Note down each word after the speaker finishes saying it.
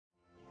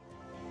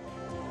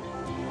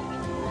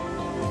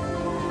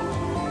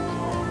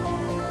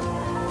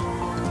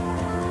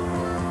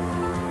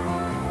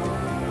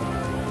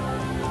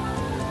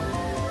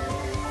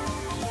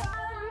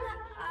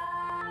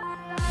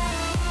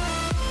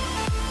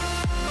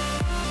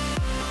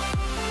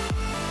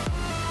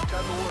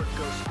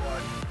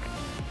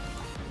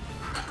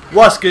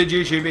What's good,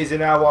 YouTube? Easy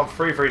now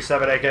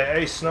 1337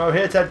 aka Snow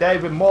here today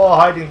with more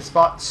hiding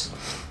spots.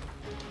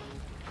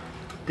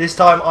 This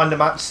time on the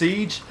map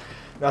Siege.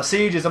 Now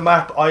Siege is a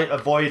map I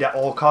avoid at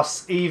all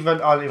costs,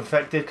 even on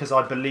Infected, because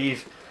I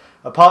believe,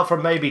 apart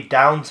from maybe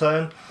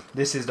Downturn,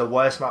 this is the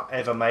worst map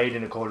ever made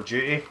in a Call of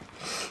Duty.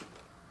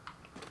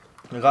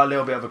 I've got a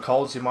little bit of a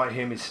cold, so you might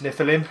hear me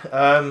sniffling.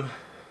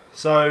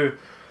 So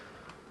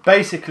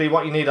basically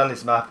what you need on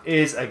this map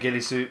is a ghillie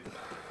suit,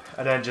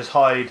 and then just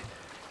hide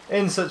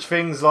in such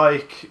things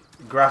like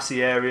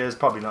grassy areas.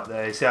 Probably not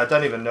there. See, I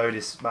don't even know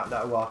this map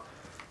that well.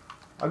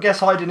 I guess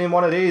hiding in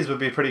one of these would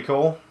be pretty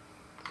cool.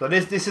 So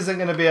this isn't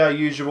going to be our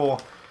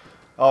usual,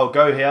 oh,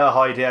 go here,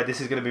 hide here. This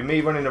is going to be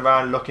me running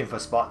around looking for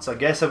spots. I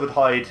guess I would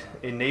hide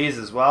in these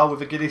as well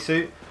with a ghillie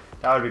suit.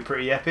 That would be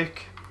pretty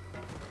epic.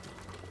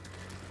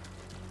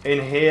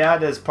 In here,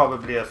 there's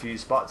probably a few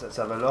spots. Let's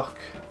have a look.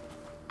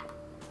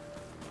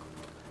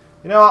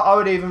 You know what? I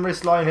would even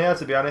risk lying here,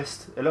 to be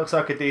honest. It looks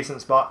like a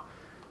decent spot.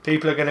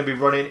 People are going to be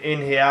running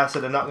in here,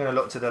 so they're not going to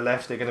look to the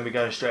left. They're going to be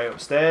going straight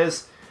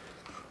upstairs.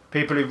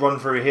 People who run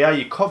through here,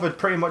 you're covered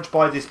pretty much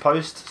by this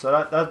post, so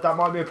that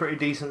might be a pretty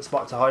decent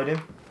spot to hide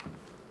in.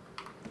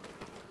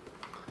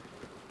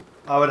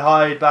 I would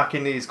hide back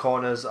in these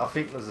corners. I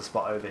think there's a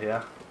spot over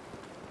here.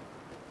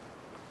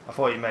 I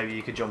thought maybe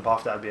you could jump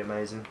off. That would be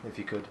amazing if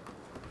you could.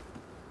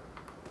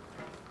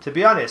 To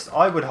be honest,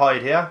 I would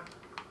hide here.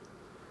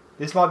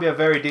 This might be a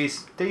very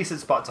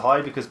decent spot to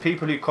hide, because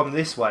people who come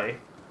this way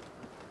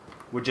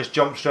would just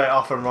jump straight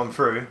off and run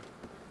through.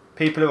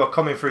 People who are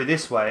coming through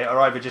this way are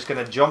either just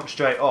going to jump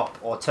straight up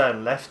or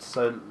turn left.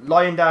 So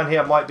lying down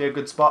here might be a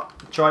good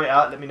spot. Try it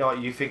out. Let me know what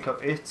you think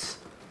of it.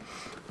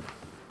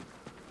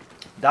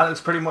 That looks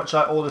pretty much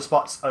like all the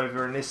spots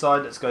over on this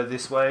side. Let's go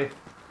this way.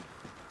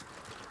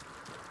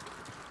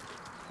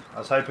 I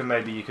was hoping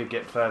maybe you could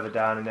get further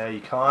down in there. You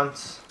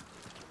can't.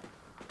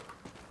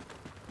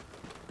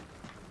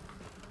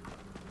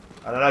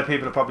 And I know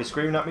people are probably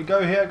screaming at me,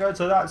 go here, go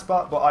to that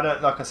spot, but I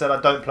don't, like I said,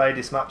 I don't play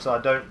this map, so I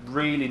don't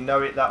really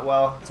know it that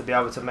well to be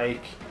able to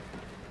make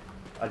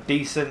a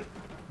decent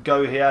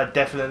go here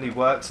definitely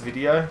works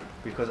video,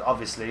 because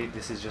obviously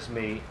this is just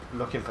me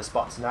looking for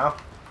spots now.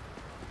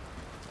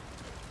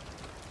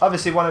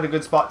 Obviously one of the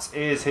good spots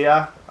is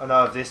here. I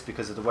know of this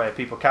because of the way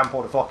people camp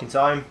all the fucking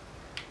time.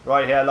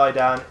 Right here, lie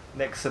down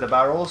next to the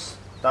barrels.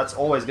 That's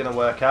always going to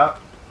work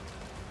out.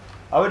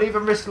 I would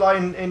even risk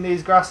lying in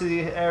these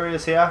grassy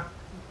areas here.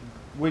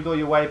 Wiggle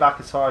your way back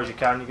as far as you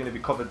can. You're going to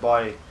be covered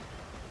by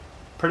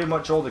pretty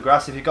much all the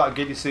grass. If you've got a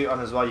ghillie suit on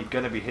as well, you're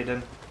going to be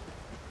hidden.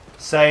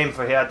 Same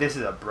for here. This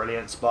is a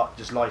brilliant spot.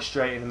 Just lie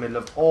straight in the middle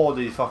of all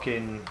the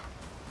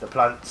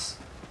plants.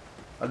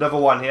 Another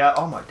one here.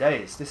 Oh my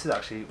days. This is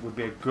actually would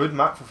be a good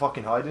map for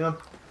fucking hiding them.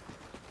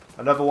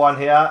 Another one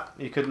here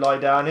you could lie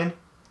down in.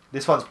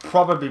 This one's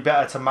probably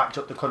better to match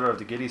up the colour of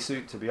the ghillie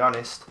suit, to be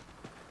honest.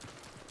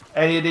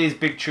 Any of these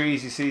big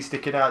trees you see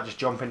sticking out, just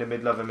jump in the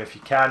middle of them if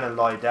you can and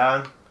lie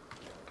down.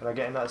 Can I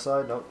get in that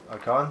side? Nope, I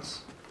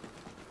can't.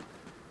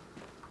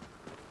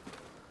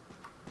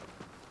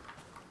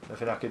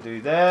 Nothing I could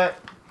do there.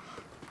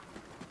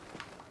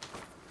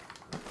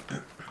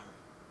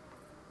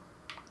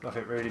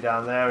 Nothing really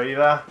down there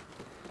either.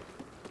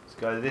 Let's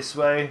go this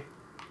way.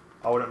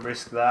 I wouldn't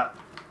risk that.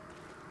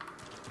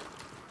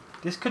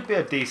 This could be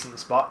a decent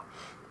spot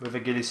with a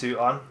ghillie suit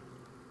on.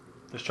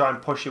 Just try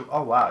and push you.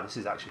 Oh wow, this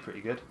is actually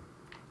pretty good.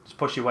 Just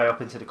push your way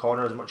up into the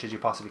corner as much as you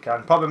possibly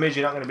can. Problem is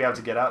you're not going to be able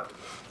to get out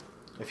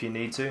if you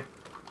need to.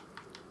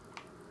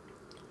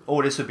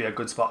 Oh, this would be a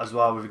good spot as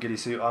well with a ghillie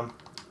suit on.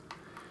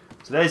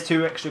 So there's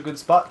two extra good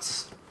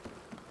spots.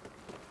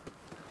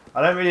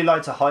 I don't really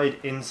like to hide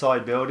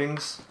inside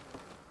buildings.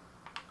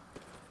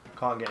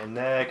 Can't get in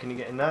there. Can you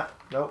get in that?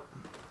 Nope.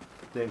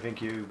 Didn't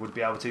think you would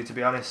be able to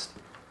be honest.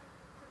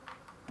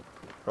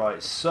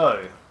 Right,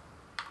 so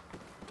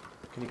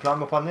can you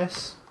climb up on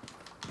this?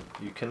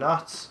 You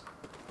cannot.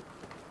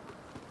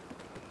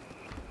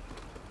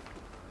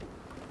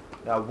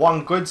 Now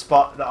one good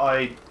spot that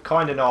I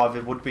kind of know of,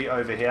 it would be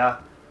over here.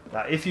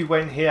 Now if you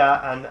went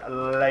here and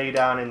lay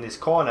down in this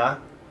corner,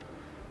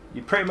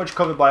 you're pretty much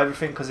covered by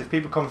everything, because if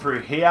people come through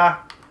here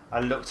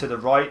and look to the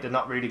right, they're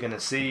not really going to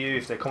see you.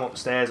 If they come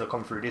upstairs or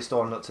come through this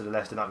door and look to the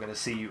left, they're not going to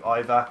see you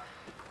either.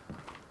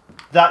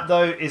 That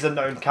though is a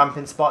known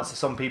camping spot, so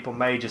some people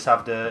may just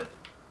have the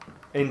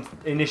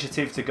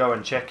initiative to go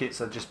and check it,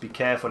 so just be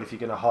careful if you're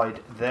going to hide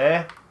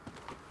there.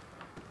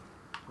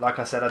 Like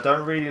I said, I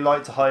don't really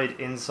like to hide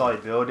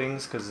inside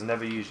buildings because there's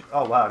never usually...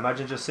 Oh wow,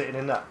 imagine just sitting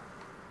in that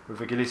with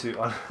a ghillie suit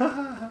on.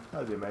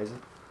 That'd be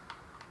amazing.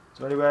 Is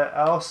there anywhere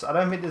else? I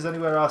don't think there's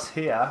anywhere else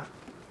here.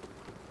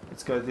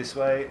 Let's go this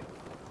way.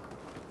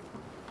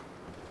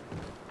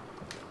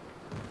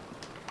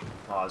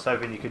 Oh, I was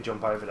hoping you could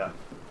jump over that.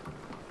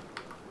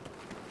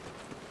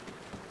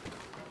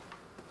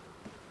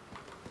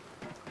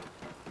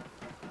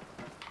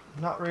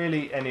 Not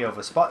really any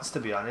other spots, to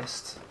be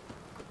honest.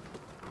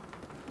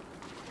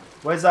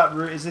 Where's that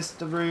room? Is this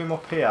the room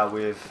up here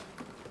with...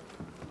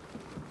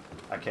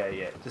 Okay,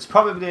 yeah. There's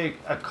probably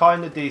a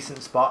kind of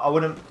decent spot. I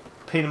wouldn't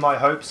pin my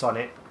hopes on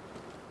it.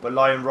 But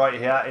lying right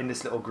here in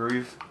this little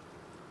groove.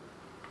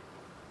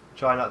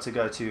 Try not to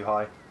go too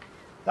high.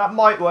 That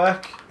might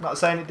work. Not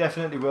saying it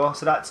definitely will.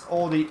 So that's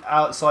all the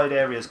outside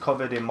areas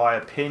covered in my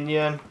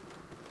opinion.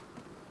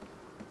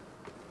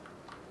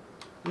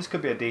 This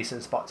could be a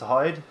decent spot to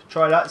hide.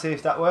 Try that, see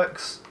if that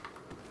works.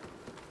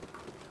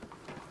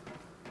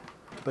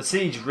 But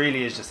Siege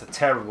really is just a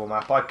terrible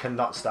map. I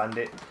cannot stand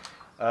it.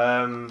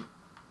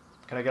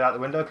 Can I get out the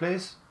window,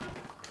 please?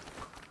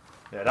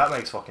 Yeah, that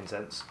makes fucking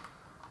sense.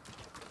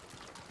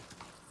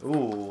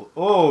 Ooh,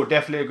 oh,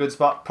 definitely a good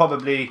spot.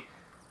 Probably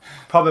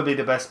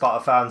the best spot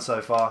I've found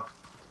so far.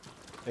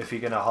 If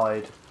you're gonna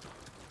hide.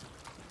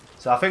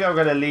 So I think I'm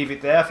gonna leave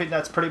it there. I think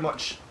that's pretty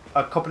much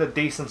a couple of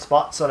decent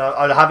spots, and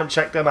I haven't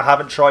checked them. I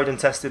haven't tried and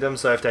tested them.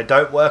 So if they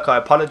don't work, I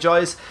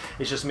apologise.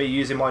 It's just me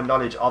using my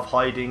knowledge of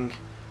hiding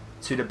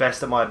to the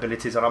best of my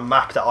abilities on a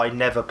map that I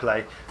never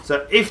play.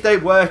 So if they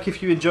work,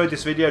 if you enjoyed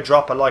this video,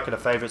 drop a like and a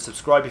favourite,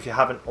 subscribe if you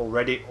haven't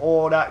already,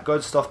 all that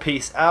good stuff.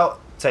 Peace out,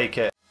 take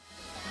care.